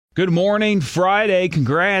Good morning, Friday.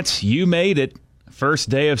 Congrats, you made it. First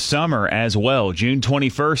day of summer as well, June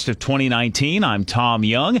 21st of 2019. I'm Tom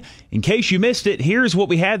Young. In case you missed it, here's what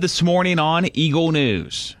we had this morning on Eagle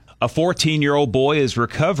News. A 14-year-old boy is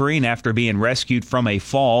recovering after being rescued from a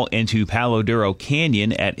fall into Palo Duro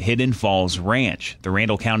Canyon at Hidden Falls Ranch. The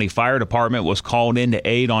Randall County Fire Department was called in to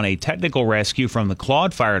aid on a technical rescue from the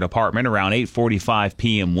Claude Fire Department around 8:45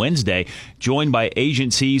 p.m. Wednesday, joined by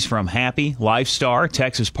agencies from Happy, Lifestar,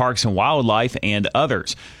 Texas Parks and Wildlife, and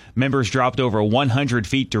others. Members dropped over 100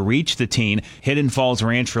 feet to reach the teen. Hidden Falls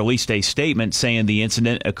Ranch released a statement saying the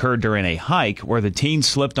incident occurred during a hike where the teen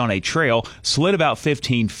slipped on a trail, slid about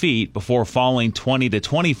 15 feet before falling 20 to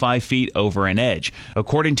 25 feet over an edge.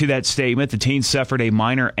 According to that statement, the teen suffered a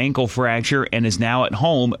minor ankle fracture and is now at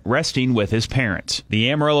home resting with his parents.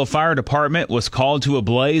 The Amarillo Fire Department was called to a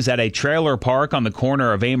blaze at a trailer park on the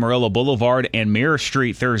corner of Amarillo Boulevard and Mirror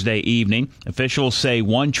Street Thursday evening. Officials say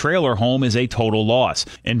one trailer home is a total loss.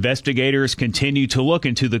 Investigators continue to look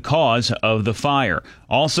into the cause of the fire.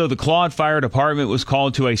 Also, the Claude Fire Department was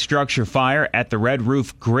called to a structure fire at the Red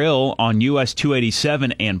Roof Grill on US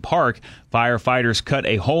 287 and Park. Firefighters cut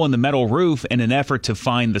a hole in the metal roof in an effort to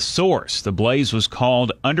find the source. The blaze was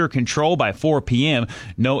called under control by 4 p.m.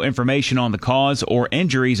 No information on the cause or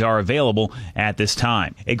injuries are available at this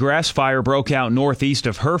time. A grass fire broke out northeast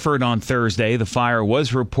of Hereford on Thursday. The fire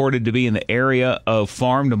was reported to be in the area of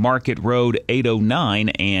Farm to Market Road 809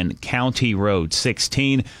 and County Road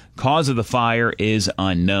 16. Cause of the fire is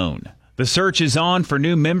unknown. The search is on for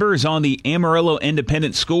new members on the Amarillo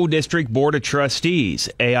Independent School District Board of Trustees.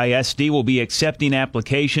 AISD will be accepting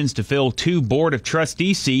applications to fill 2 Board of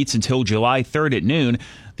Trustee seats until July 3rd at noon.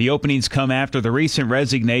 The openings come after the recent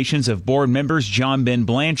resignations of board members John Ben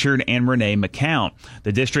Blanchard and Renee McCown.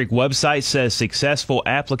 The district website says successful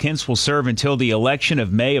applicants will serve until the election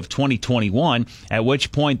of May of 2021, at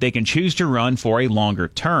which point they can choose to run for a longer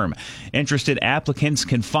term. Interested applicants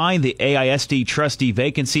can find the AISD trustee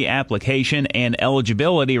vacancy application and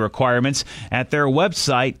eligibility requirements at their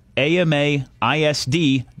website, amaisd.org.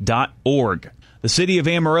 The city of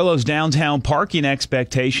Amarillo's downtown parking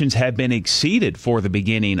expectations have been exceeded for the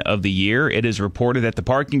beginning of the year. It is reported that the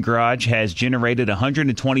parking garage has generated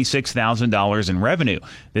 $126,000 in revenue.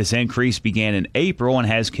 This increase began in April and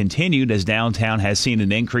has continued as downtown has seen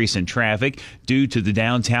an increase in traffic due to the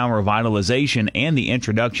downtown revitalization and the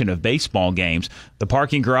introduction of baseball games. The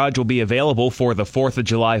parking garage will be available for the 4th of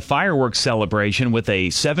July fireworks celebration with a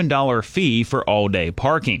 $7 fee for all-day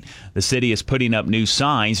parking. The city is putting up new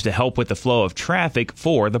signs to help with the flow of traffic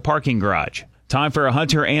for the parking garage. Time for a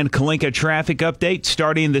Hunter and Kalinka traffic update.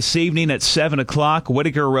 Starting this evening at 7 o'clock,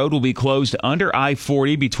 Whitaker Road will be closed under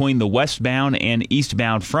I-40 between the westbound and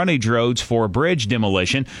eastbound frontage roads for bridge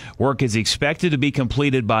demolition. Work is expected to be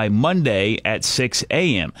completed by Monday at 6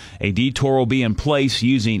 a.m. A detour will be in place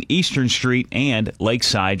using Eastern Street and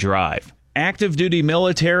Lakeside Drive. Active duty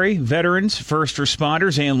military, veterans, first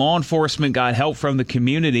responders, and law enforcement got help from the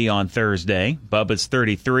community on Thursday. Bubba's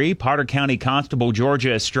 33, Potter County Constable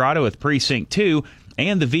Georgia Estrada with Precinct 2,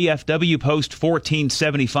 and the VFW Post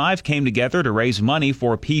 1475 came together to raise money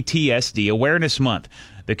for PTSD Awareness Month.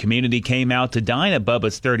 The community came out to dine at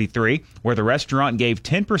Bubba's 33, where the restaurant gave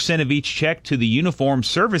 10% of each check to the Uniformed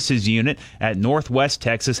Services Unit at Northwest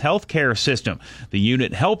Texas Healthcare System. The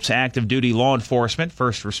unit helps active duty law enforcement,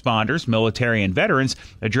 first responders, military, and veterans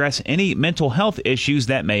address any mental health issues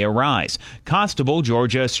that may arise. Constable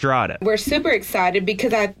Georgia Estrada. We're super excited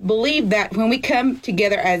because I believe that when we come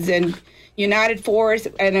together as an united force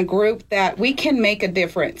and a group, that we can make a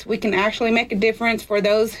difference. We can actually make a difference for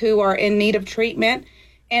those who are in need of treatment,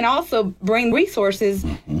 and also bring resources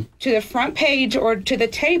to the front page or to the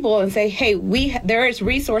table and say, hey, there is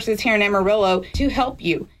resources here in Amarillo to help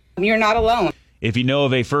you. You're not alone. If you know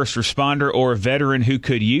of a first responder or a veteran who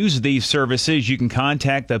could use these services, you can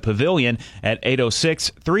contact the Pavilion at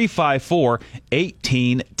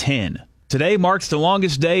 806-354-1810. Today marks the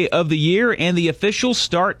longest day of the year and the official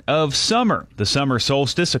start of summer. The summer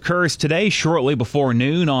solstice occurs today shortly before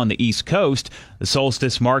noon on the East Coast. The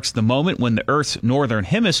solstice marks the moment when the Earth's northern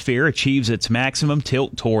hemisphere achieves its maximum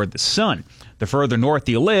tilt toward the sun. The further north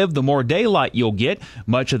you live, the more daylight you'll get.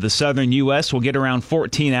 Much of the southern U.S. will get around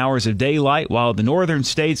 14 hours of daylight, while the northern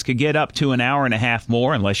states could get up to an hour and a half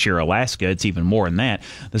more. Unless you're Alaska, it's even more than that.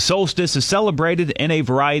 The solstice is celebrated in a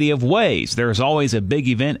variety of ways. There's always a big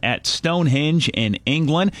event at Stonehenge in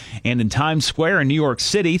England, and in Times Square in New York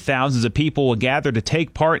City, thousands of people will gather to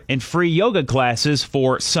take part in free yoga classes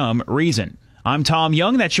for some reason. I'm Tom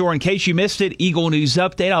Young. That's your In Case You Missed It Eagle News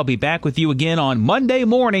Update. I'll be back with you again on Monday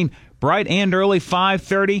morning. bright and early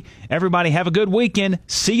 5:30. Everybody have a good weekend.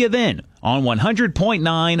 See you then on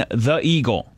 100.9 The Eagle.